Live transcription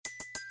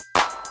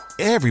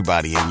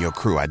Everybody in your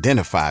crew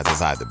identifies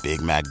as either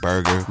Big Mac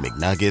Burger,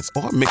 McNuggets,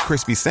 or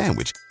McCrispy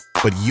Sandwich.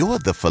 But you're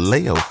the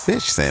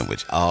Filet-O-Fish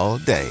Sandwich all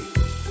day.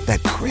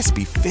 That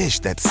crispy fish,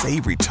 that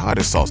savory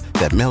tartar sauce,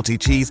 that melty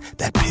cheese,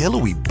 that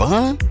pillowy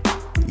bun.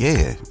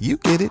 Yeah, you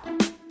get it.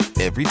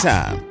 Every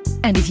time.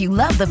 And if you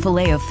love the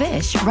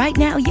Filet-O-Fish, right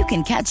now you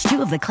can catch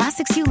two of the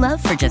classics you love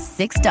for just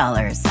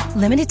 $6.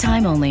 Limited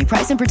time only.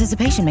 Price and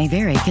participation may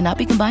vary. Cannot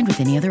be combined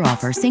with any other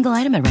offer. Single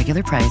item at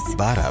regular price.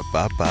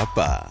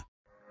 Ba-da-ba-ba-ba.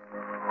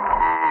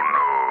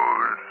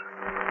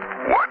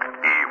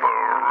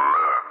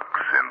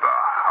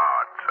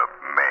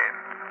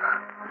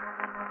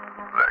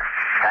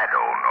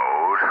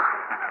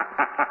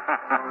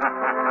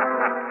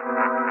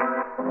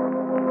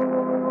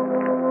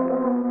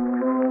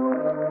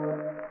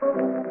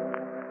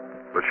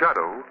 The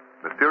Shadow,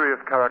 mysterious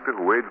character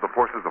who aids the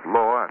forces of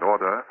law and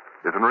order,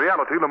 is in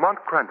reality Lamont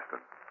Cranston,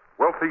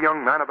 wealthy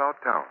young man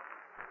about town.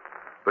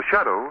 The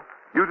Shadow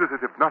uses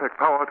his hypnotic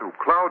power to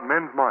cloud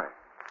men's minds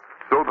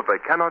so that they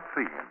cannot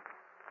see him.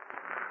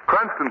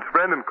 Cranston's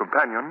friend and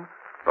companion,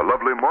 the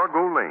lovely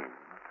Margot Lane,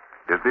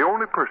 is the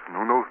only person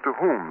who knows to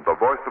whom the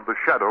voice of the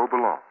Shadow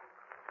belongs.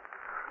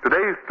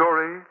 Today's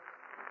story,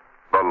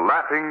 The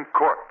Laughing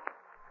Corpse.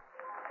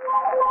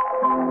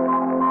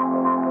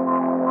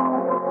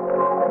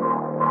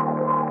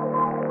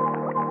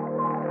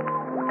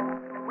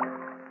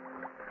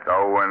 So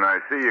when I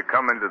see you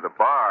come into the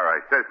bar, I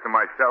says to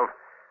myself,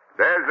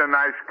 there's a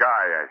nice guy,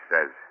 I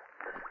says.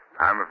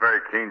 I'm a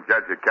very keen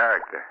judge of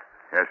character.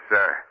 Yes,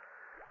 sir.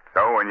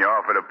 So when you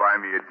offer to buy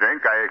me a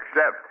drink, I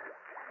accept.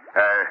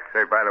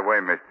 Say, by the way,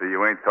 mister,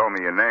 you ain't told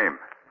me your name.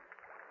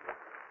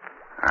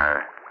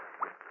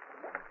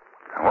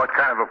 What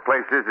kind of a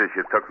place is this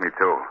you took me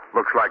to?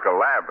 Looks like a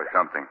lab or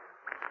something.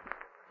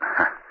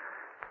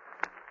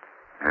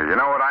 You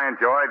know what I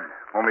enjoyed?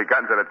 When we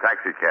got into the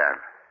taxi cab.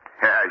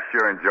 Yeah, I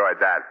sure enjoyed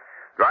that.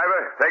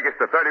 Driver, take us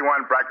to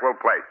 31 Blackwell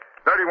Place.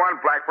 31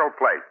 Blackwell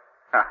Place.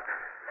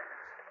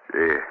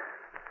 Gee,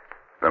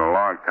 it's been a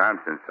long time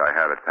since I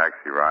had a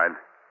taxi ride.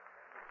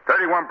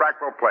 31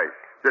 Blackwell Place,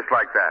 just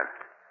like that.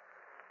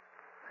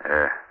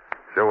 Yeah,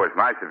 sure was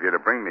nice of you to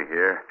bring me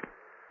here.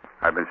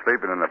 I've been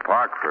sleeping in the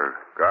park for,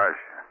 gosh.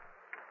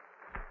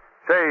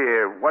 Say,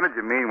 what did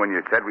you mean when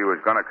you said we was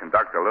going to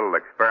conduct a little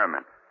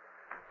experiment?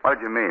 What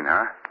did you mean,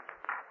 huh?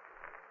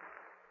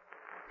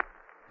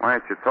 Why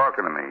ain't you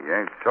talking to me? You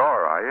ain't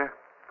sore, are you?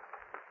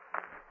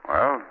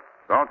 Well,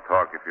 don't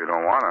talk if you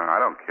don't want to. I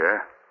don't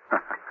care.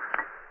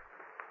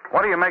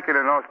 What are you making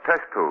in those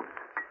test tubes?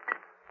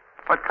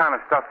 What kind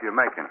of stuff are you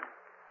making?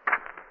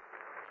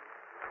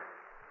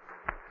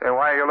 Say,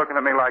 why are you looking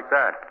at me like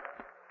that?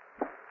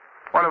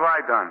 What have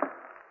I done?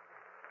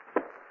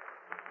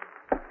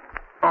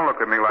 Don't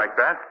look at me like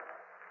that.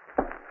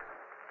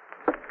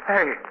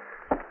 Hey,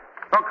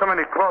 don't come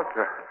any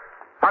closer.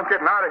 I'm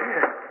getting out of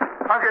here.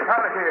 I'm getting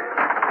out of here.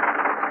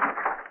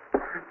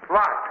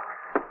 Locked.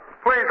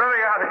 Please, let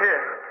me out of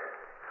here.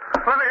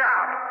 Let me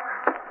out.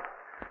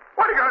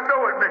 What are you going to do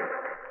with me?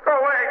 Go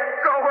away.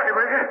 Go away,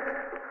 will you?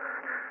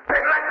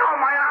 Hey, let go of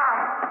my arm.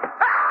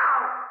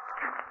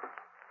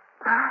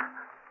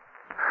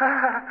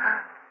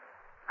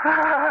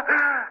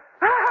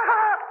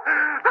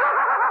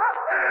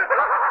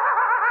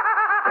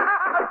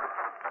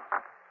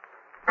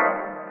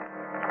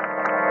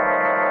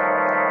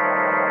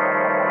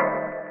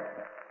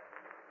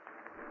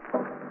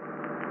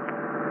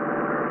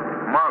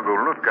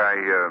 Margot, look,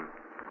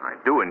 I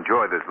do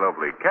enjoy this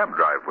lovely cab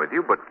drive with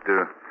you, but,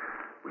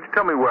 will you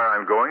tell me where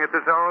I'm going at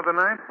this hour of the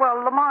night?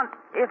 Well, Lamont,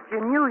 if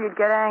you knew, you'd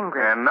get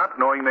angry. And not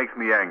knowing makes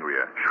me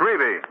angrier.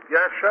 Shrevey.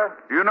 Yes, sir?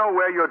 Do you know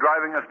where you're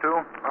driving us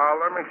to?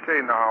 Let me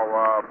see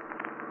now.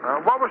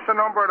 What was the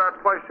number of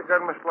that place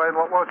again, Miss Lane?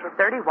 What was it?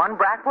 31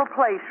 Blackwell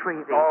Place,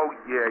 Shrevey. Oh,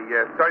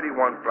 yeah.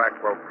 31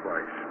 Blackwell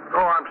Place.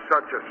 Oh, I'm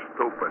such a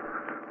stupid.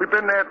 We've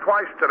been there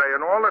twice today,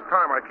 and all the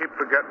time I keep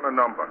forgetting the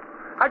number.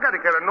 I got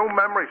to get a new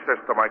memory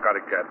system I got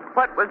to get.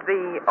 What was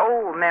the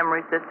old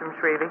memory system,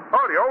 Shrevey?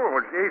 Oh, the old one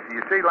was easy.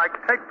 You see, like,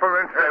 take,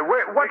 for instance...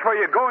 Which way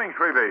are you going,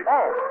 Shrevey?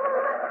 Oh,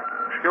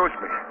 excuse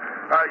me.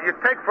 You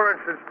take, for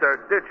instance, the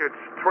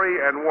digits 3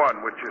 and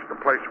 1, which is the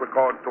place we're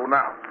going to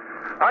now.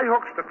 I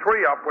hooks the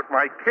 3 up with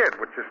my kid,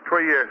 which is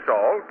 3 years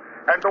old,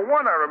 and the 1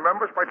 I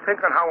remember is by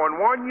thinking how in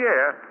 1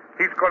 year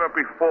he's going to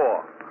be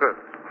 4.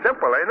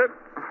 Simple, ain't it?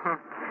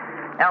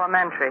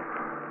 Elementary.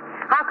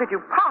 How could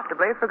you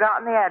possibly have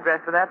forgotten the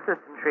address of that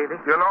system, Shrevey?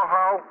 You know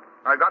how?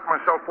 I got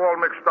myself all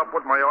mixed up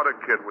with my other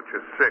kid, which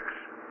is 6.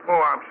 Oh,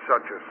 I'm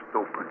such a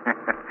stupid.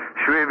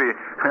 Shrevey,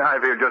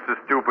 I feel just as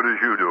stupid as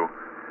you do.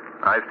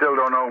 I still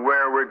don't know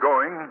where we're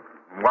going,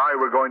 why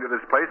we're going to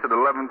this place at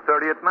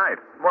 11:30 at night.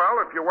 Well,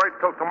 if you wait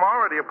till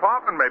tomorrow, the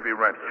apartment may be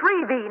rented.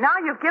 Shrevey, now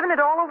you've given it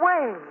all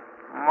away.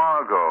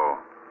 Margot,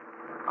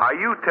 are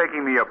you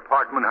taking me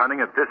apartment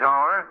hunting at this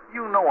hour?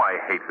 You know I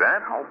hate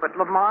that. Oh, but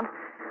Lamont,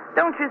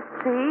 don't you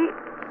see?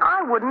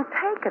 I wouldn't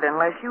take it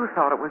unless you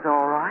thought it was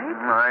all right.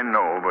 I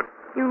know, but...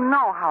 You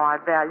know how I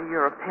value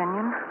your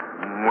opinion.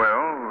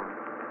 Well,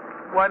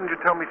 why didn't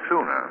you tell me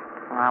sooner?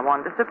 Well, I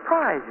wanted to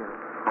surprise you.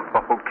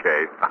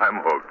 Okay,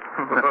 I'm hooked.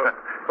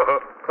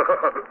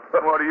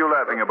 What are you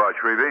laughing about,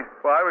 Shrevey?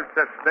 Well, I was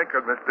just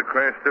thinking, Mr.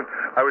 Cranston.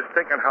 I was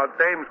thinking how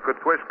dames could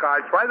twist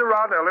guys right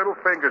around their little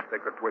fingers. They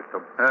could twist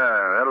them.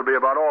 That'll be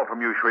about all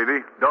from you,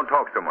 Shrevey. Don't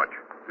talk so much.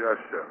 Yes,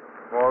 sir.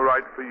 All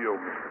right for you,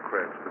 Mr.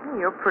 Cranston.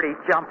 You're pretty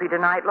jumpy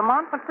tonight,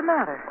 Lamont. What's the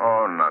matter?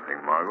 Oh, nothing,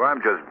 Margot.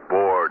 I'm just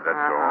bored, that's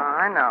all.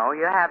 I know.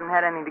 You haven't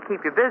had anything to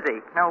keep you busy.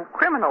 No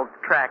criminals to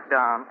track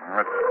down.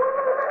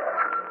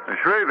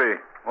 Shrevey,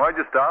 why'd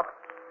you stop?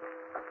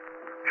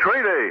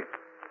 Shrevey!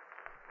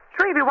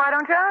 Shrevey, why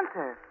don't you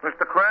answer?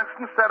 Mr.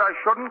 Cranston said I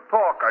shouldn't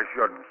talk. I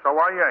shouldn't, so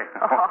I ain't.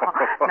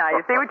 Oh, now,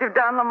 you see what you've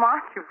done,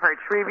 Lamont? You've hurt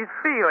Shrevey's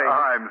feelings.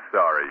 I'm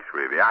sorry,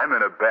 Shrevey. I'm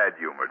in a bad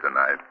humor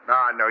tonight.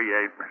 No, you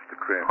ain't, Mr.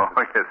 Cranston.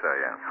 Oh, yes,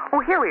 I am.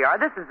 Oh, here we are.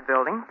 This is the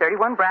building,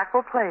 31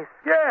 Brackwell Place.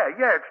 Yeah,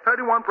 it's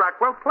 31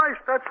 Blackwell Place.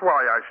 That's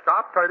why I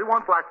stopped.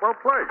 31 Blackwell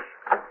Place.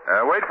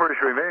 Wait for it,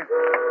 Shrevey.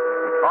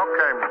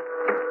 Okay.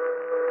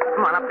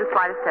 Come on, up this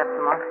flight of steps,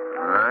 Lamont.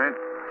 All right.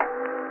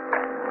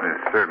 This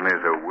certainly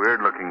is a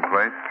weird-looking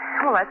place.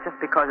 Well, that's just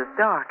because it's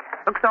dark.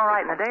 Looks all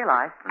right in the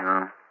daylight.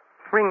 Yeah.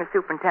 Ring the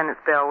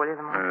superintendent's bell, will you,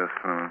 Lamont? Yes,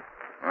 all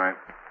right.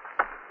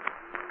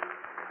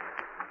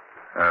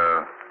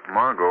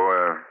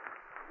 Margot,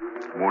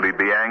 won't he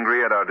be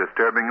angry at our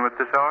disturbing him at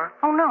this hour?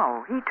 Oh,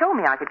 no. He told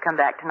me I could come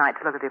back tonight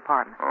to look at the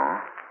apartment.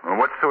 Oh? Well,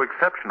 what's so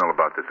exceptional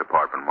about this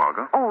apartment,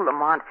 Margot? Oh,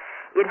 Lamont,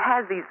 it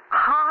has these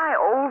high,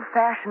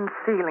 old-fashioned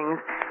ceilings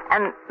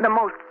and the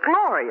most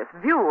glorious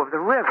view of the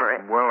river.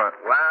 Well,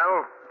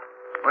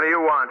 what do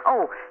you want?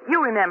 Oh, you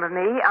remember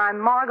me. I'm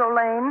Margot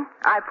Lane.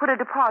 I put a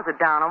deposit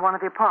down on one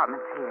of the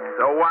apartments here.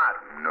 So what?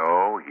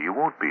 No, he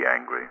won't be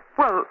angry.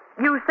 Well,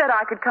 you said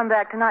I could come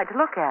back tonight to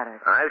look at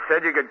it. I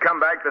said you could come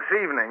back this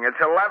evening.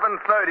 It's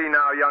 11:30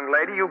 now, young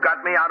lady. You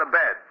got me out of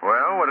bed.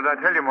 Well, what did I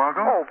tell you,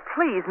 Margot? Oh,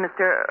 please,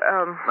 Mr.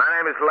 My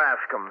name is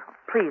Lascom.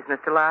 Please,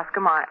 Mr.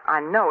 Lascom, I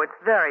know it's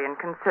very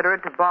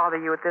inconsiderate to bother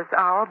you at this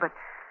hour, but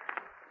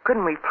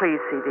couldn't we please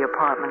see the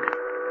apartment?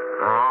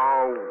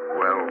 Oh,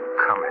 well,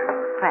 come in.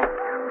 Thanks.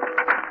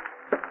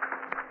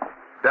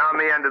 Down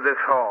the end of this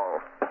hall.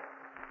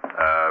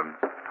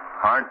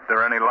 Aren't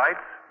there any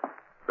lights?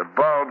 The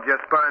bulb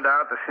just burned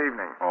out this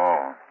evening.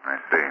 Oh, I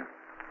see.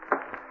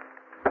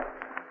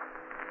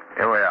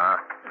 Here we are.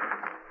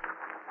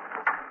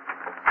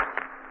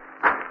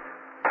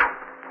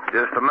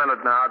 Just a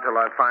minute now till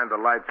I find the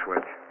light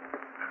switch.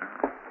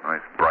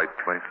 Nice bright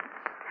place.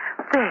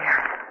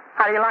 There.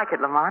 How do you like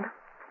it, Lamont?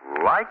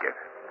 Like it?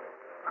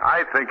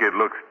 I think it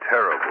looks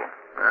terrible.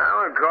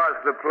 Well, of course,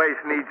 the place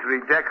needs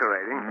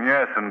redecorating.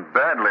 Yes, and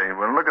badly.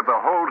 Well, look at the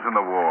holes in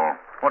the wall.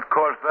 What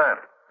caused that?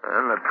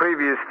 And the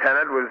previous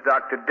tenant was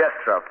Dr.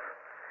 Destrup.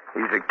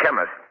 He's a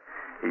chemist.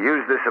 He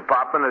used this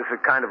apartment as a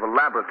kind of a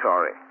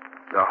laboratory.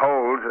 The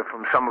holes are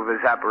from some of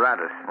his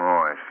apparatus.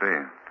 Oh, I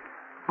see.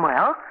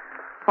 Well,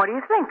 what do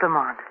you think,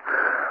 Lamont?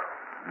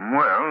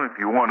 Well, if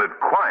you wanted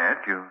quiet,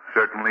 you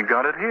certainly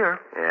got it here.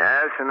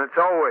 Yes, and it's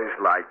always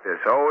like this.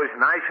 Always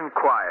nice and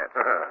quiet.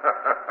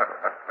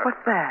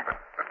 What's that?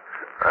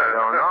 I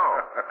don't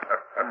know.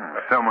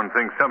 Someone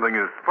thinks something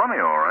is funny,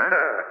 all right.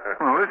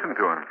 Well, listen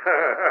to him.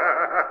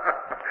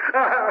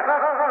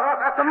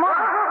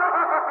 Lamont,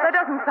 that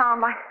doesn't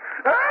sound like...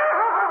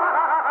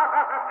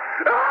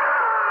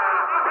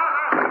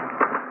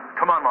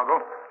 Come on,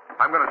 Margot.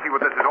 I'm going to see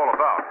what this is all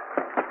about.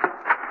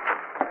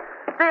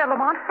 There,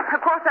 Lamont,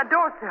 across that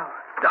door sill.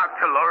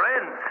 Dr.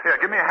 Lorenz. Here,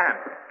 give me a hand.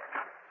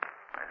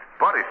 His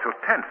body's so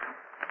tense.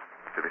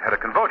 As if he had a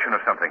convulsion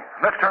or something.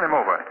 Let's turn him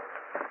over.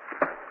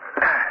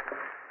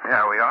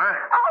 There we are.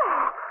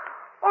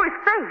 Oh, his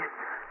face.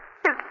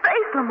 His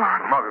face,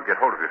 Lamont. Margot, get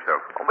hold of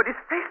yourself. Oh, but his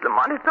face,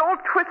 Lamont, it's all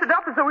twisted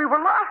up as though he were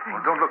laughing.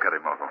 Well, don't look at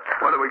him, Margot.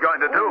 What are we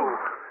going to do?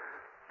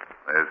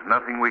 There's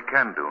nothing we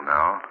can do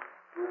now.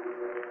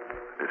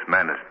 This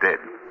man is dead.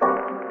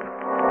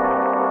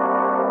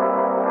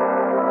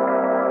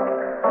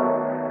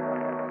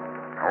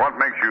 What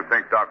makes you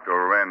think Dr.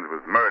 Lorenz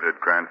was murdered,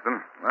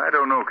 Cranston? I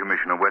don't know,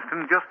 Commissioner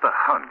Weston. Just a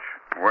hunch.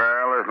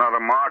 Well, there's not a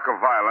mark of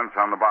violence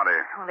on the body.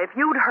 Well, if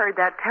you'd heard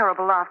that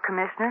terrible laugh,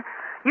 Commissioner,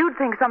 you'd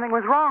think something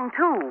was wrong,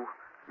 too.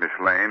 Miss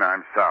Lane,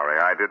 I'm sorry.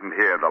 I didn't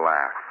hear the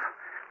laugh.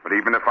 But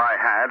even if I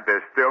had,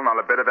 there's still not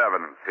a bit of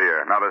evidence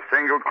here. Not a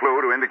single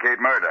clue to indicate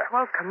murder.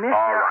 Well, Commissioner...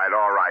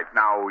 All right.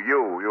 Now,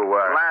 you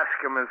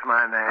Lascom is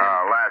my name.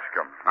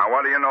 Lascom. Now,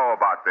 what do you know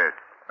about this?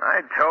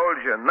 I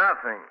told you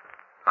nothing.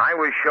 I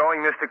was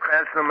showing Mr.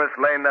 Cranston and Miss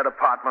Lane that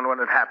apartment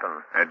when it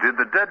happened. Did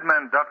the dead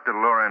man, Dr.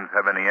 Lorenz,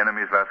 have any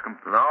enemies, Lascom?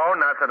 No,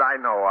 not that I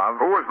know of.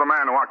 Who was the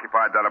man who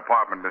occupied that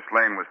apartment Miss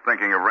Lane was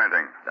thinking of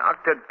renting?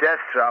 Dr.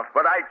 Destrup.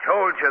 But I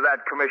told you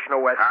that, Commissioner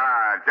Weston.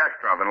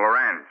 Destrup and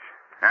Lorenz.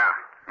 Yeah.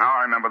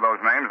 Now I remember those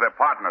names. They're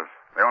partners.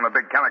 They own a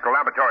big chemical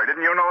laboratory.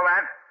 Didn't you know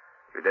that?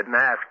 You didn't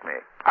ask me.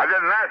 I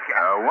didn't ask you.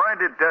 Why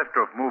did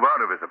Destrup move out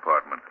of his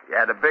apartment? He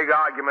had a big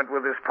argument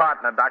with his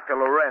partner, Dr.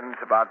 Lorenz,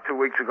 about 2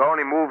 weeks ago, and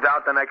he moved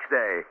out the next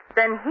day.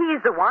 Then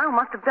he's the one who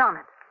must have done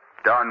it.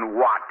 Done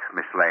what,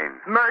 Miss Lane?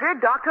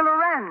 Murdered Dr.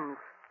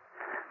 Lorenz.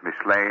 Miss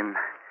Lane,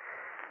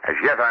 as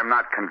yet I'm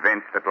not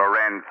convinced that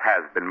Lorenz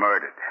has been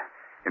murdered.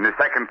 In the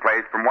second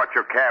place, from what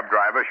your cab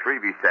driver,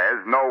 Shrevey,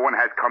 says, no one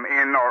has come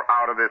in or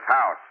out of this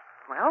house.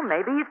 Well,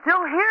 maybe he's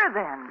still here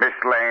then. Miss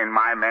Lane,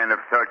 my men have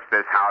searched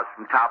this house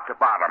from top to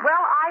bottom.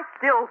 Well, I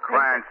still think...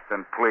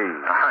 Cranston, please.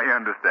 I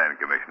understand,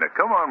 Commissioner.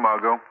 Come on,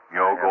 Margot.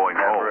 You're going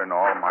home. In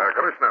all my...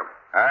 Commissioner,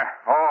 Huh?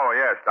 Oh,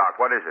 yes, Doc.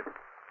 What is it?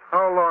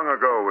 how long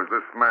ago was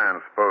this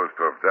man supposed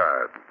to have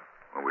died?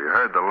 Well, we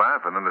heard the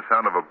laugh and then the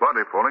sound of a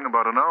body falling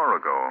about an hour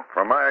ago.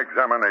 From my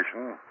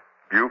examination,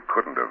 you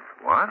couldn't have.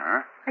 What?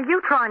 Huh? Are you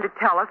trying to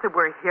tell us that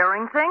we're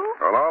hearing things?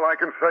 Well, all I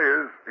can say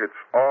is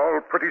it's all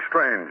pretty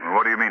strange.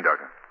 What do you mean,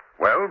 Doctor?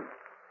 Well,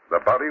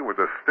 the body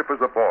was as stiff as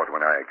a board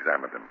when I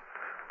examined him.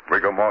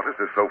 Rigor mortis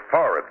is so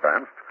far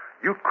advanced,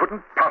 you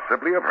couldn't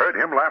possibly have heard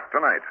him laugh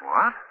tonight.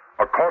 What?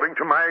 According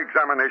to my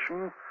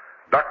examination,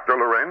 Dr.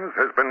 Lorenz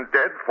has been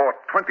dead for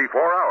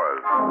 24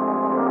 hours.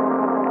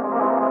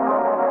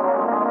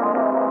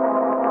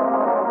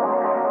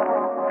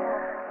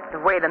 The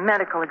way the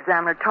medical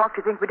examiner talked,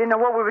 you'd think we didn't know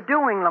what we were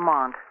doing,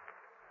 Lamont.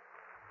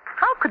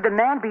 How could the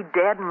man be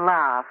dead and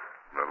laugh?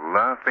 The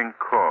laughing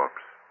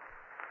corpse.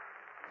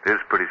 It is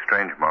pretty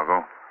strange,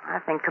 Margot. I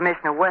think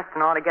Commissioner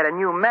Weston ought to get a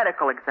new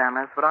medical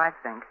examiner. That's what I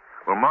think.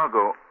 Well,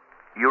 Margot,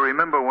 you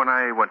remember when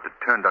I went to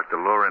turn Dr.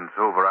 Lorenz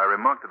over, I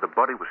remarked that the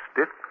body was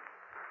stiff?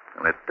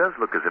 And it does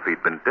look as if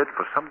he'd been dead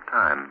for some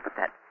time. But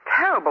that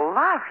terrible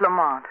laugh,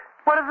 Lamont.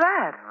 What of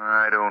that?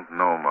 I don't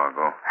know,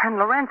 Margot. And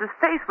Lorenz's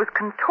face was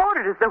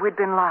contorted as though he'd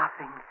been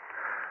laughing.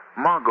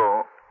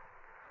 Margot,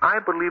 I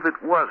believe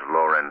it was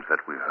Lorenz that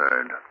we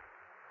heard.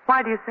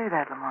 Why do you say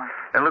that, Lamont?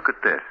 And look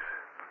at this.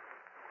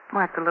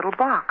 Why, it's a little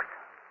box.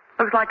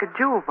 Looks like a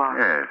jewel box.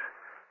 Yes.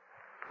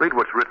 Read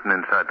what's written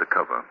inside the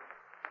cover.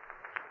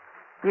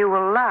 You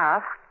will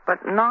laugh, but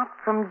not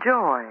from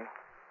joy.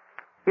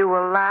 You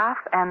will laugh,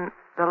 and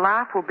the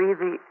laugh will be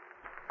the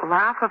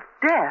laugh of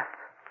death.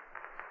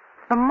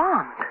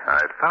 Lamont.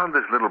 I found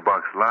this little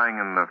box lying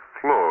in the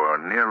floor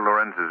near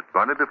Lorenz's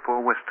body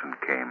before Weston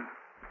came.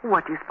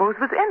 What do you suppose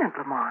was in it,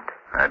 Lamont?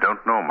 I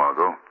don't know,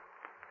 Margot.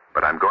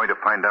 But I'm going to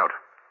find out.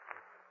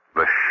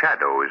 The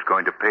Shadow is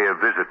going to pay a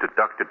visit to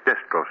Dr.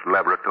 Destroff's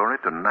laboratory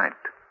tonight.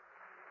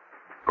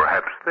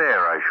 Perhaps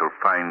there I shall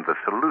find the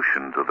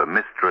solution to the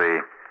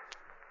mystery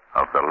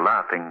of the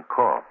laughing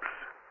corpse.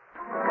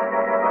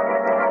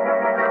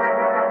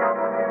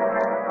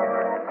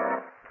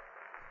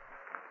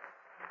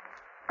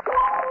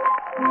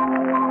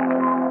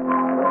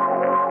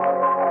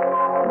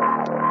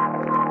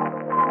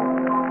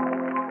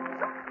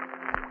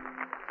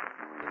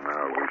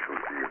 Now we shall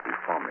see if the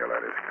formula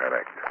is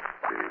correct.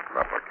 The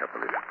proper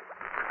catalyst.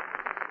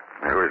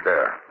 Who is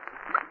there?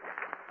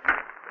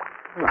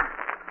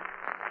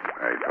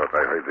 I thought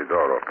I heard the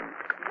door open.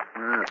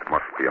 It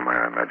must be my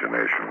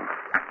imagination.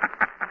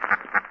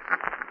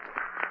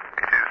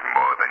 It is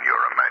more than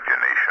your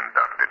imagination,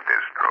 Dr.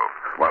 Destroff.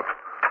 What?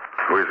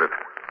 Who is it?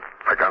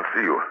 I can't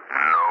see you.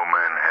 No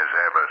man has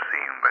ever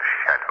seen the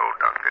Shadow,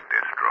 Dr.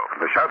 Destroff.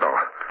 The Shadow?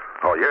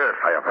 Oh, yes,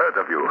 I have heard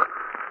of you.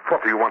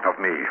 What do you want of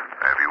me?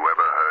 Have you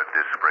ever heard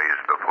this phrase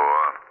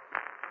before?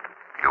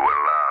 You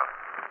will laugh,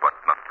 but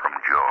not from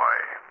joy.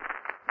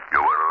 You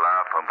will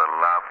laugh, and the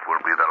laugh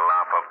will be the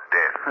laugh of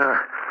death.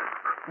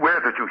 Where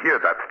did you hear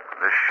that?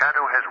 The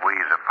Shadow has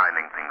ways of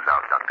finding things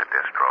out, Dr.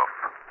 Destroff.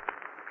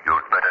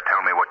 You'd better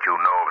tell me what you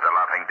know of the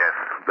Laughing Death.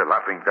 The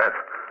Laughing Death?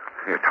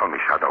 Here, tell me,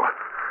 Shadow.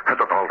 Has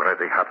it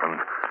already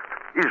happened?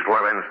 Is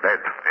Lorenz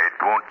dead? It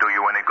won't do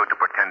you any good to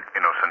pretend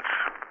innocence.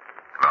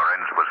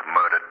 Lorenz was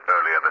murdered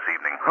earlier this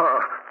evening.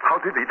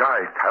 How did he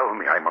die? Tell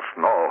me, I must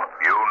know.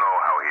 You know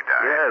how he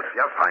died.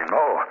 Yes, I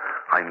know.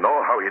 I know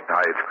how he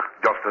died,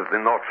 just as the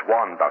notes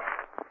warned us.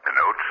 The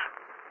notes?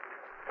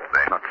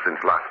 Then... Not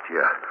since last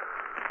year.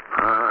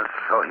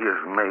 So he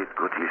has made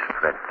good his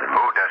threat.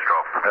 Who,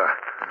 Destroff?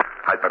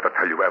 I'd better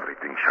tell you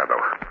everything, Shadow.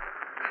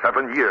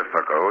 7 years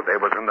ago, there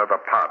was another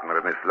partner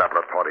in this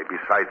laboratory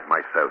besides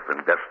myself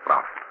and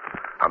Destroff.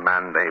 A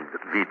man named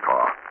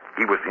Vitor.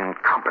 He was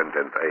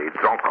incompetent, a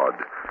drunkard.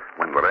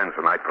 When Lorenz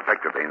and I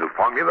perfected a new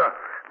formula,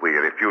 we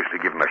refused to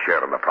give him a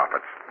share in the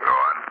profits. Go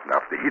on.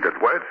 After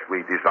heated words,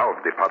 we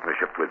dissolved the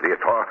partnership with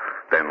Vitor.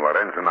 Then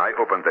Lorenz and I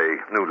opened a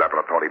new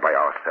laboratory by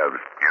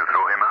ourselves. You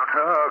threw him out?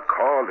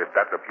 Call it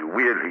that if you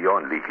will. He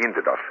only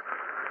hindered us.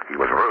 He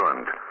was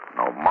ruined.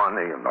 No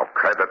money and no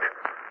credit.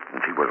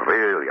 And he was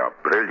really a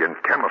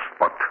brilliant chemist,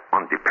 but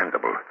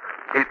undependable.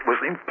 It was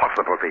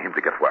impossible for him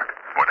to get work.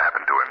 What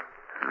happened to him?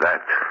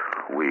 That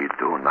we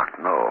do not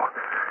know.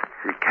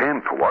 He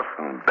came to us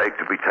and begged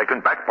to be taken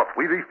back, but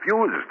we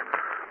refused.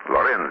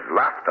 Lorenz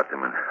laughed at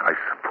him, and I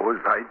suppose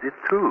I did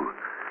too.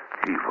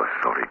 He was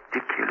so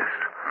ridiculous.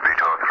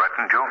 Vitor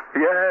threatened you?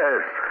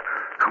 Yes,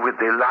 with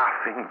the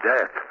laughing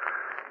death.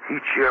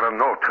 Each year a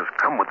note has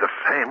come with the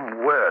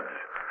same words.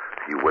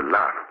 You will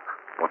laugh,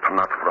 but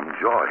not from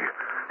joy.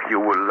 You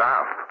will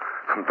laugh,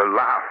 and the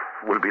laugh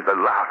will be the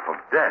laugh of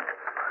death.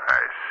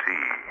 I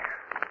see.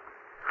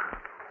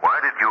 Why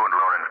did you and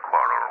Lorenz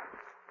quarrel?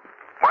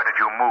 Why did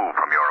you move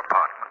from your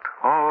apartment?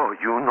 Oh,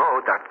 you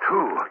know that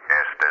too.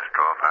 Yes,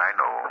 Destroff, I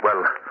know.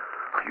 Well,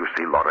 you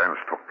see, Lorenz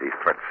took the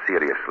threat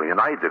seriously,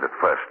 and I did at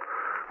first.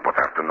 But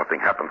after after nothing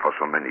happened for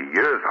so many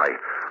years,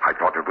 I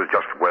thought it was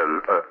just,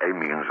 a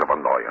means of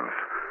annoyance.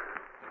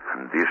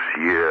 And this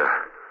year,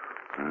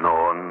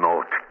 no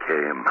note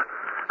came.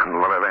 And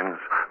Lorenz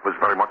was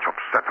very much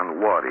upset and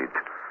worried.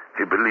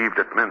 He believed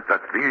it meant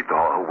that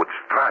Vidor would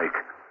strike.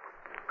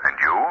 And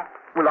you?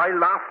 Well, I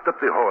laughed at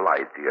the whole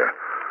idea.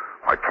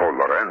 I told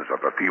Lorenzo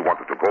that if he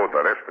wanted to go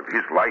the rest of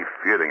his life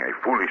fearing a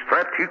foolish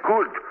threat, he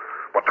could.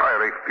 But I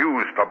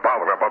refused to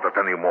bother about it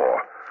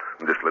anymore.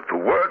 This led to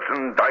words,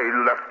 and I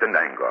left in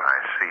anger. I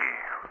see.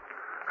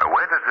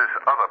 Where does this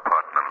other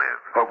partner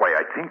live? Oh, why,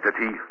 I think that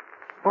he...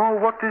 Oh,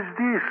 what is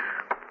this?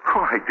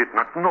 Oh, I did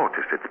not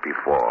notice it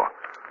before.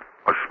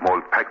 A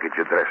small package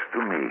addressed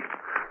to me.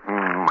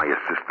 My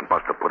assistant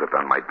must have put it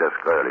on my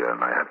desk earlier, and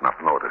I had not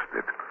noticed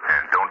it.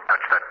 And don't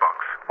touch that box.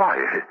 Why,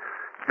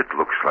 it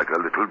looks like a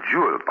little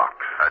jewel box.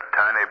 A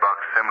tiny box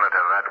similar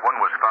to that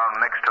one was found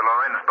next to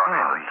Lorenz's body.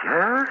 Oh,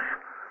 yes?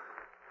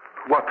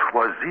 What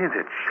was in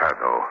it,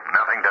 Shadow?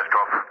 Nothing,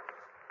 Destrov.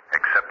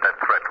 Except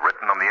that threat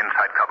written on the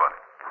inside cover.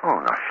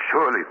 Oh, now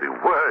surely the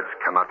words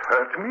cannot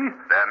hurt me.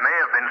 There may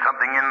have been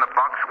something in the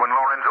box when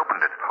Lorenz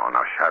opened it. Oh,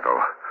 now,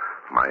 Shadow,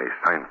 my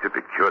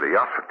scientific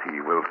curiosity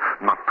will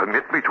not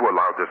permit me to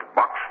allow this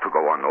box to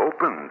go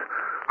unopened.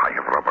 I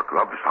have rubber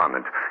gloves on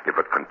it.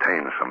 If it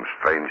contains some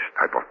strange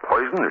type of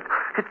poison,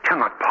 it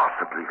cannot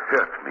possibly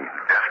hurt me.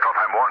 Destrov,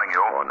 I'm warning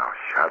you. Oh, now,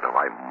 Shadow,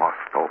 I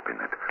must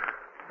open it.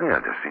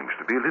 There seems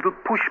to be a little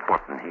push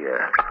button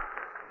here.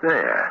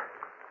 There.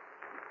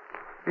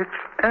 It's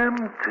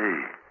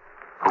empty.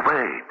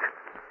 Wait.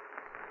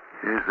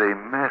 Here's a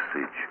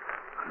message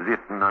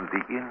written on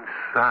the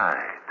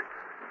inside.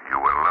 You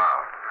will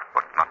laugh,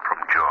 but not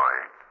from joy.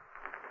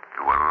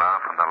 You will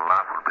laugh, and the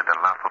laugh will be the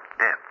laugh of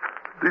death.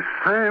 The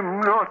same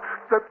note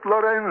that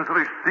Lorenz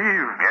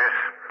received. Yes.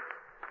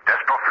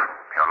 Destrov,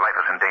 your life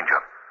is in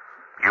danger.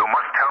 You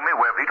must tell me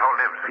where Vitor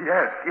lives.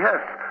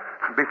 Yes.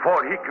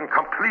 Before he can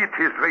complete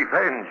his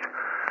revenge.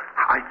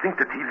 I think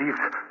that he leaves...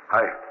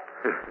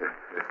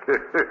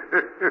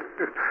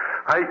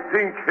 I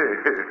think...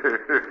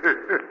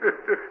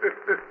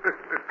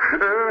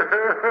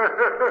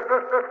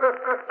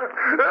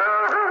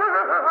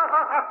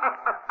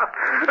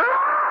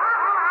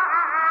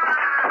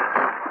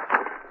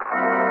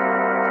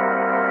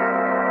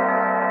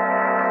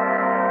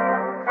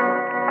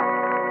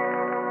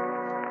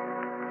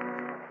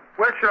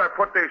 Where should I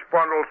put these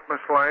bundles, Miss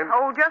Lane?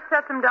 Oh, just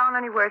set them down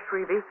anywhere,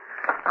 Shrevey.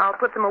 I'll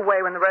put them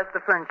away when the rest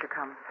of the furniture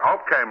comes.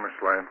 Okay, Miss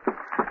Lane.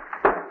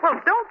 Well,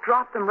 don't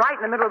drop them right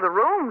in the middle of the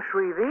room,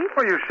 Shrevey.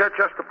 Well, you said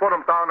just to put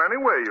them down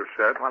anywhere, you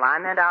said. Well, I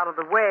meant out of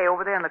the way,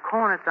 over there in the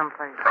corner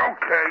someplace.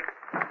 Okay.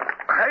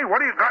 Hey,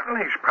 what do you got in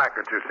these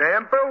packages?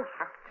 Handbills?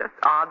 Just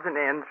odds and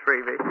ends,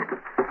 Shrevey.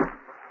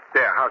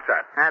 There, how's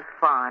that? That's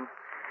fine.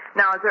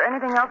 Now, is there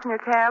anything else in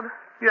your cab?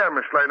 Yeah,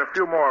 Miss Lane, a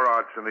few more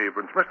odds and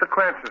evens. Mr.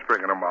 Cranston's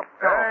bringing them up.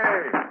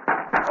 Hey,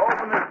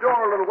 open this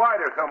door a little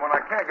wider, someone.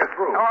 I can't get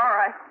through. Oh, all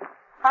right.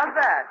 How's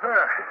that?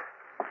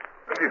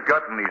 What have you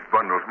got in these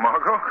bundles,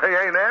 Margot? They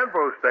ain't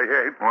handbills, they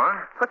ain't. What?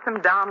 Put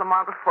them down,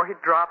 Lamont, before he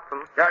drops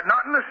them. Yeah,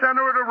 not in the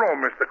center of the room,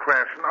 Mr.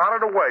 Cranston. Out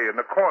of the way, in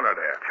the corner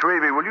there.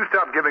 Shrevey, will you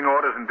stop giving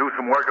orders and do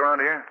some work around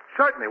here?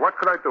 Certainly. What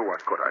could I do?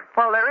 What could I?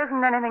 Well, there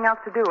isn't anything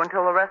else to do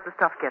until the rest of the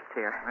stuff gets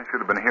here. I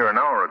should have been here an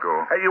hour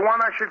ago. Hey, you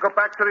want I should go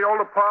back to the old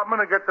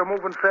apartment and get them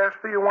moving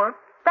faster, you want?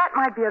 That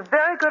might be a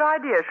very good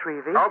idea,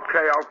 Shrevey.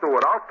 Okay, I'll do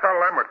it. I'll tell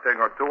them a thing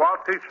or two.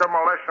 I'll teach them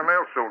a lesson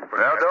they'll soon forget.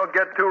 Well, don't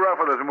get too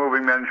rough with us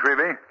moving men,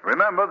 Shrevey.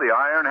 Remember the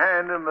iron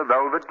hand and the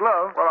velvet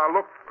glove. Well, I'll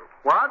look...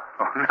 What?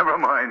 Oh, never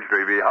mind,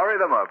 Shrevey. Hurry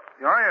them up.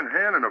 The iron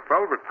hand and a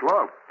velvet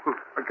glove.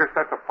 I guess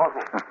that's a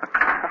puzzle.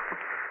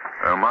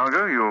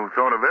 Margot, you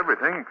thought of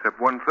everything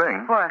except one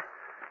thing. What?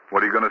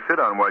 What are you going to sit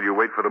on while you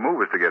wait for the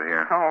movers to get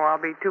here? Oh,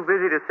 I'll be too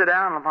busy to sit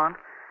down, Lamont.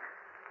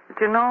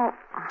 But you know,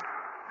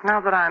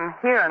 now that I'm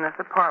here in this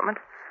apartment,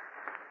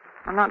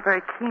 I'm not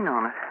very keen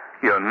on it.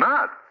 You're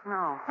not?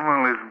 No.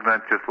 Well, isn't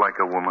that just like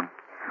a woman?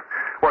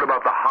 What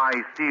about the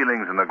high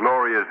ceilings and the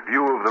glorious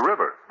view of the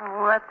river?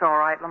 Oh, that's all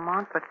right,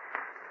 Lamont, but,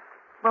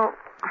 well,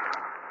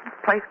 this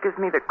place gives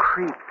me the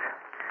creeps.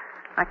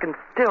 I can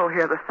still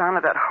hear the sound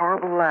of that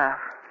horrible laugh.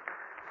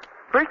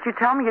 First you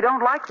tell me you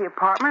don't like the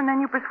apartment, and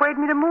then you persuade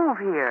me to move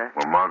here.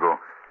 Well, Margot,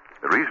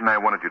 the reason I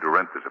wanted you to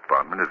rent this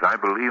apartment is I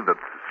believe that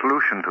the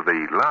solution to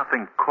the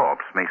laughing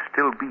corpse may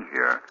still be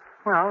here.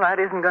 Well, that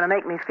isn't going to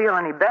make me feel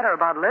any better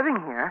about living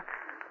here.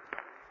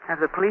 Have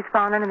the police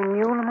found anything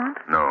new, Lamont?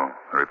 No.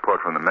 The report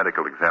from the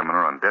medical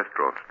examiner on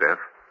Destrov's death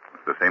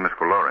was the same as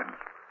for Lorenz.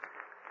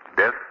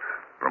 Death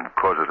from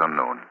causes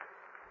unknown.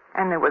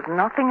 And there was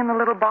nothing in the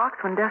little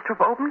box when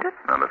Destrov opened it?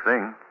 Not a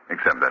thing,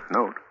 except that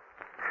note.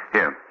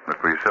 Here, look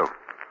for yourself.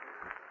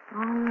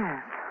 Oh,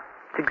 yes.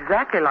 It's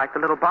exactly like the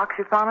little box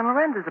you found in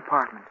Lorenz's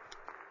apartment.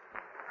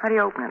 How do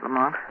you open it,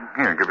 Lamont?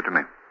 Here, give it to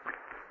me.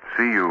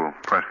 See, you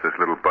press this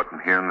little button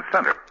here in the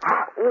center.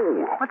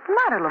 Oh! What's the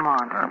matter,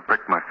 Lamont? I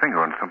pricked my finger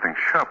on something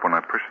sharp when I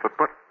pushed the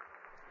button.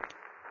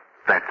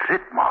 That's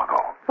it,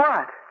 Margot.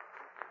 What?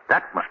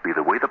 That must be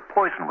the way the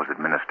poison was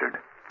administered.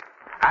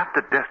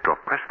 After Destrov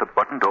pressed the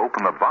button to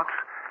open the box,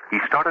 He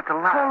started to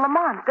laugh. Oh,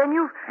 Lamont, then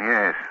you...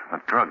 Yes, a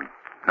drug.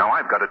 Now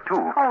I've got it,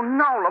 too. Oh,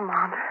 no,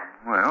 Lamont.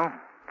 Well,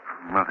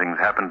 nothing's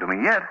happened to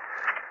me yet.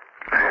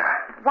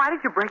 Why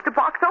did you break the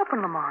box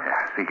open, Lamont?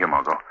 See here,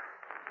 Margot.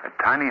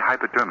 A tiny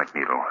hypodermic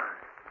needle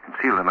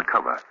concealed in the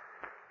cover.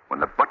 When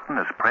the button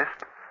is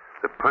pressed,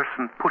 the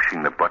person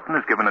pushing the button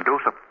is given a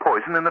dose of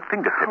poison in the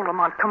fingertip. Oh,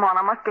 Lamont, come on.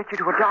 I must get you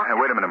to a doctor.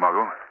 Wait a minute,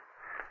 Margot.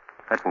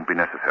 That won't be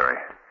necessary.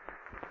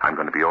 I'm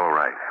going to be all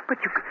right. But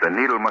you... The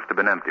needle must have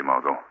been empty,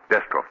 Margot.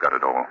 Destroff got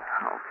it all.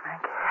 Oh,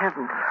 thank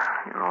heavens.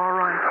 You're all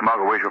right.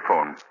 Margot, where's your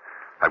phone?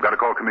 I've got to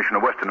call Commissioner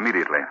Weston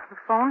immediately. The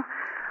phone?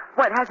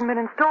 Well, it hasn't been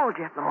installed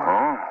yet, Lamont.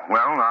 Oh,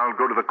 well, I'll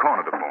go to the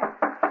corner to phone.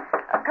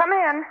 Come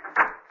in.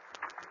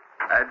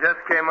 I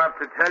just came up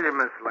to tell you,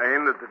 Miss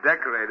Lane, that the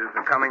decorators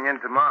are coming in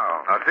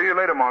tomorrow. I'll see you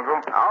later, Margot.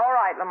 All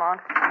right,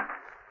 Lamont.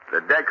 The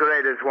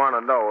decorators want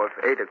to know if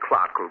 8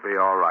 o'clock will be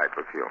all right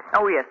with you.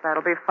 Oh, yes,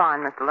 that'll be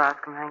fine, Mr.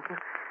 Lascom, thank you.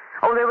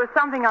 Oh, there was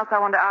something else I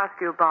wanted to ask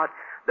you about.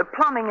 The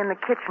plumbing in the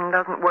kitchen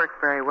doesn't work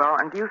very well,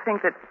 and do you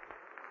think that...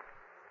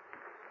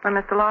 Well,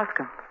 Mr.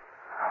 Lascom,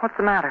 what's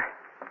the matter?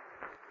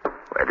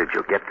 Where did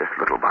you get this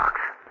little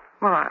box?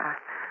 Well,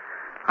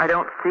 I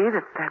don't see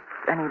that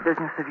that's any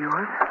business of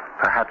yours.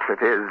 Perhaps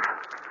it is.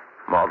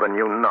 More than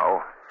you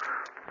know.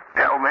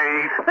 Tell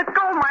me. Let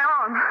go of my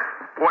arm.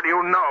 What do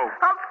you know?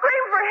 I'll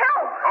scream for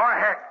help. Go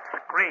ahead.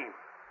 Scream.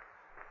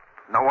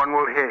 No one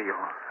will hear you.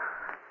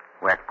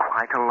 We're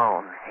quite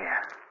alone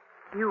here.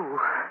 You're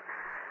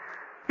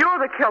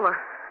the killer.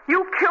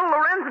 You killed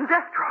Lorenz and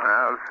Destroff.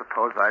 Well,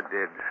 suppose I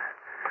did.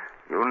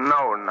 You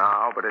know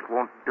now, but it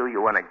won't do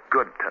you any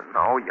good to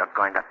know. You're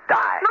going to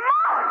die.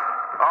 Lamont!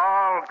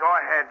 Oh, go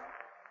ahead.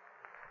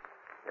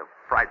 You're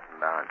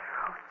frightened, aren't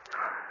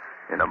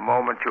you? In a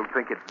moment, you'll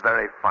think it's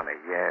very funny.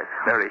 Yes,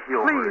 very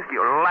humorous. Please.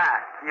 You'll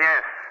laugh.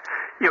 Yes,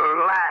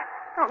 you'll laugh.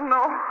 Oh,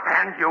 no.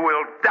 And you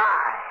will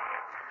die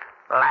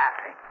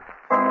laughing.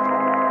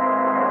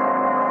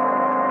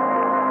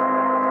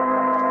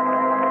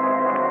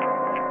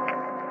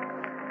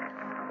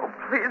 Oh,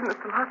 please,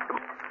 Mr. Lascom.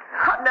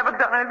 I've never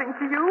done anything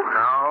to you.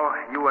 No,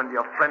 you and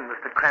your friend,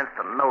 Mr.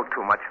 Cranston, know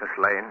too much, Miss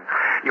Lane.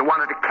 You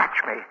wanted to catch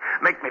me,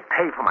 make me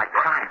pay for my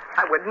crime.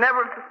 I would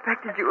never have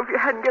suspected you if you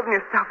hadn't given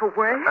yourself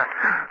away.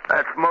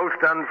 That's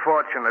most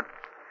unfortunate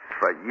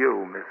for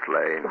you, Miss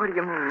Lane. What do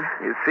you mean?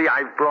 You see,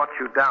 I've brought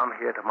you down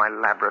here to my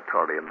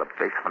laboratory in the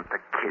basement to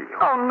kill you.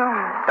 Oh,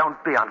 no.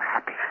 Don't be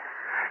unhappy.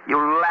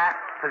 You laugh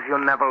as you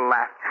never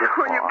laughed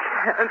before. Oh, you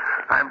can't.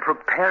 I'm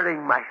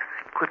preparing my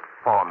secret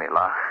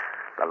formula.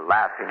 The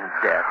laughing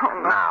death. Oh,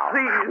 no, now.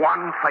 please.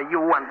 One for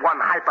you and one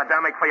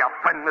hypodermic for your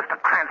friend, Mr.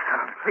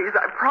 Cranston. Please,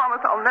 I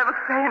promise I'll never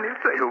say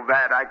anything. Too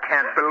bad I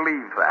can't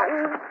believe that.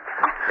 Oh.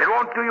 It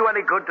won't do you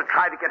any good to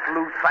try to get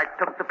loose. I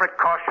took the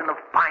precaution of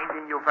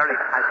binding you very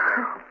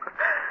tightly.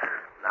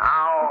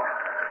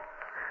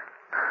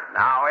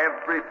 Now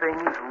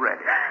everything's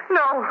ready.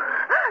 No,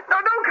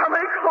 don't come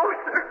any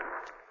closer.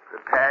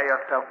 Prepare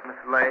yourself, Miss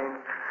Lane.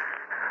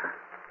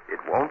 It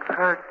won't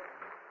hurt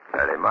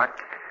very much.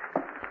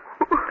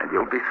 And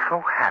you'll be so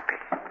happy.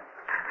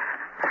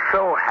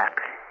 So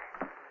happy.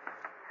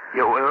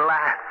 You will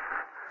laugh.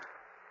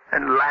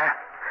 And laugh.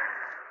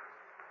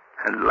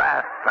 And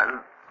laugh. And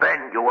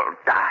then you will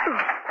die.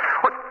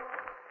 What?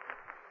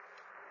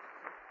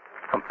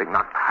 Something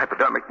knocked the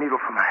hypodermic needle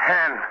from my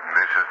hand.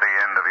 This is the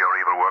end of your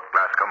evil work,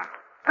 Lascom.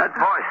 That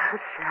voice. The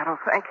shadow,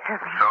 thank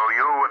heaven. So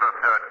you were the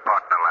third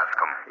partner,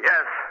 Lascom.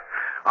 Yes.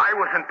 I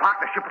was in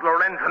partnership with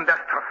Lorenz and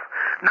Destroff.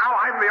 Now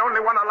I'm the only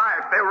one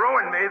alive. They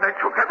ruined me. They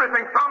took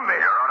everything from me.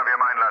 You're out of your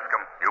mind,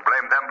 Lascom. You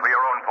blame them for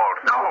your own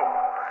fault.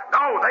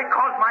 No, they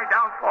caused my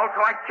downfall,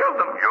 so I killed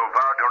them. You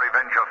vowed to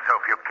revenge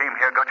yourself. You came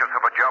here, got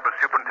yourself a job as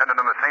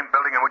superintendent in the same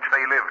building in which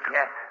they lived.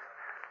 Yes.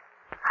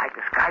 I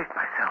disguised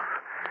myself.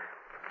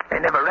 They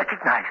never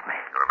recognized me.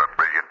 You have a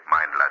brilliant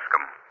mind,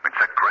 Lascom.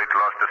 It's a great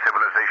loss to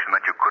civilization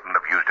that you couldn't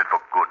have used it for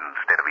good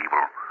instead of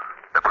evil.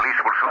 The police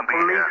will soon be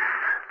here.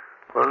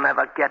 Will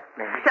never get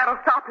me. Shadow,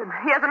 stop him.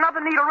 He has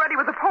another needle ready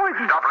with the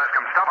poison. Stop,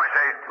 Lascom. Stop, I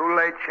say. Too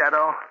late,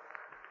 Shadow.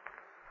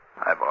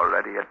 I've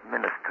already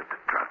administered the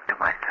drug to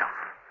myself.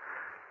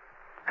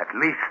 At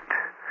least,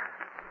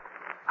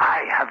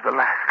 I have the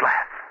last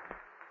laugh.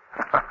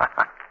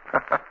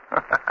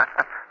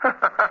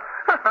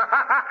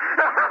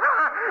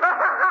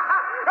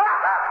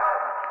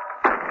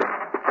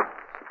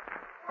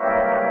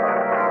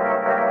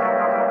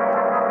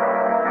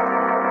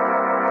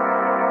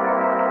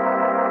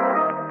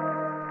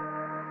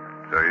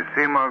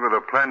 See, Margot,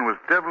 the plan was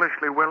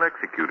devilishly well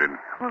executed.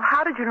 Well,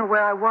 how did you know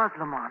where I was,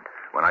 Lamont?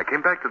 When I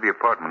came back to the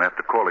apartment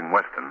after calling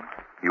Weston,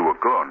 you were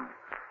gone.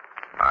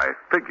 I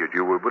figured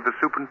you were with the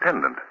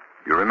superintendent.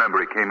 You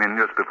remember he came in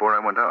just before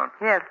I went out.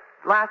 Yes,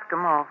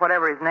 Lascom, or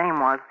whatever his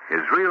name was.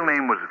 His real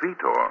name was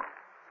Vitor.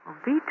 Well,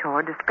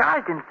 Vitor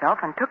disguised himself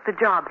and took the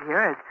job here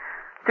as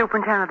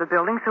superintendent of the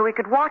building so he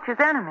could watch his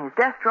enemies,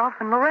 Destroff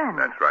and Lorenz.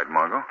 That's right,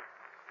 Margot.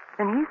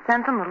 Then he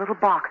sent them the little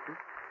boxes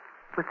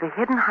with the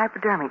hidden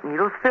hypodermic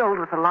needles filled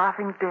with the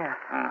laughing death.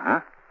 Mm-hmm.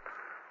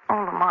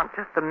 Oh, Lamont,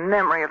 just the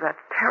memory of that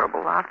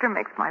terrible laughter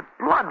makes my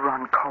blood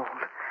run cold.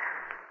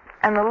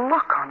 And the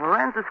look on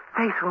Lorenz's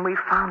face when we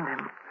found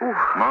him. Ooh.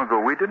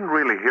 Margot, we didn't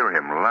really hear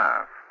him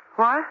laugh.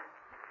 What?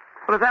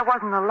 Well, if that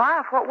wasn't a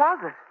laugh, what was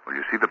it? Well,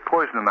 you see, the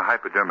poison in the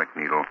hypodermic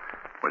needle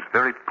was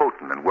very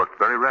potent and worked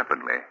very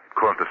rapidly. It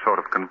caused a sort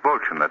of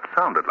convulsion that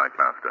sounded like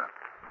laughter.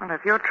 Well,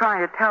 if you're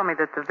trying to tell me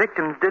that the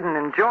victims didn't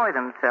enjoy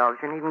themselves,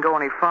 you needn't go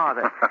any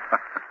farther.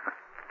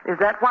 Is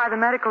that why the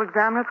medical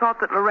examiner thought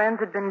that Lorenz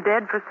had been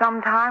dead for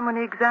some time when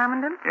he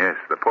examined him? Yes,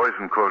 the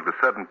poison caused a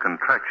sudden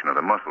contraction of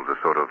the muscles, a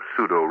sort of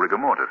pseudo-rigor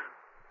mortis.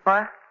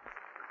 What?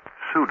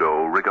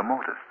 Pseudo-rigor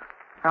mortis.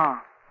 Oh.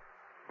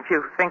 If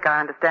you think I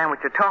understand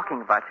what you're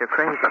talking about, you're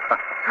crazy.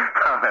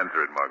 I'll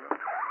answer it, Margot.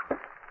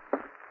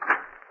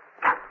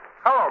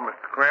 Hello,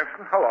 Mr.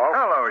 Cranston. Hello.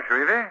 Hello,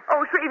 Shrevey.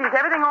 Oh, Shrevey, is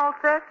everything all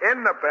set?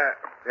 In the bed.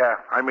 Yeah,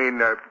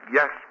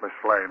 yes, Miss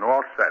Lane,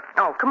 all set.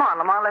 Oh, come on,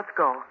 Lamont, let's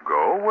go.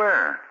 Go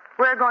where?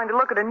 We're going to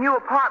look at a new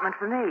apartment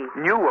for me.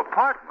 New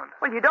apartment?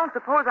 Well, you don't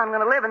suppose I'm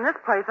going to live in this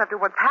place after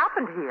what's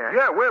happened here?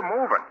 Yeah, we're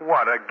moving.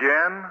 What,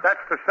 again?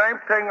 That's the same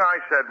thing I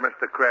said,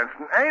 Mr.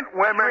 Cranston. Ain't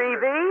women...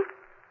 Shrevey?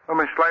 Well,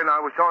 Miss Lane, I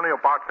was only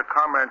about to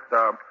comment,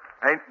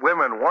 ain't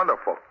women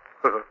wonderful?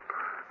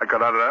 I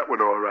got out of that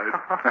one all right.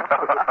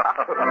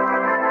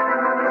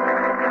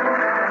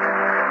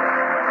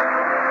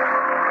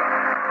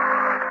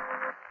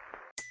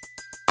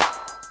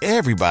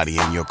 Everybody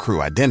in your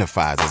crew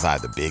identifies as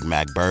either Big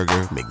Mac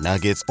Burger,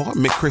 McNuggets, or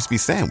McCrispy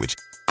Sandwich.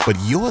 But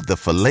you're the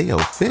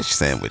Filet-O-Fish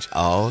Sandwich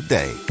all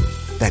day.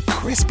 That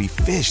crispy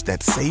fish,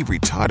 that savory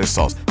tartar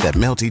sauce, that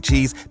melty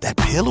cheese, that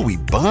pillowy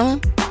bun.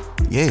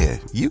 Yeah,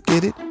 you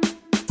get it.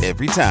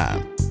 Every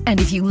time. And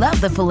if you love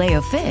the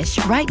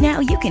Filet-O-Fish, right now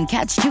you can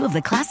catch two of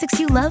the classics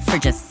you love for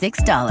just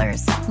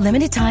 $6.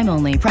 Limited time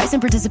only. Price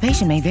and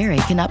participation may vary.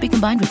 Cannot be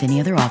combined with any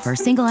other offer.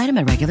 Single item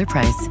at regular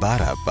price.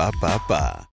 Ba-da-ba-ba-ba.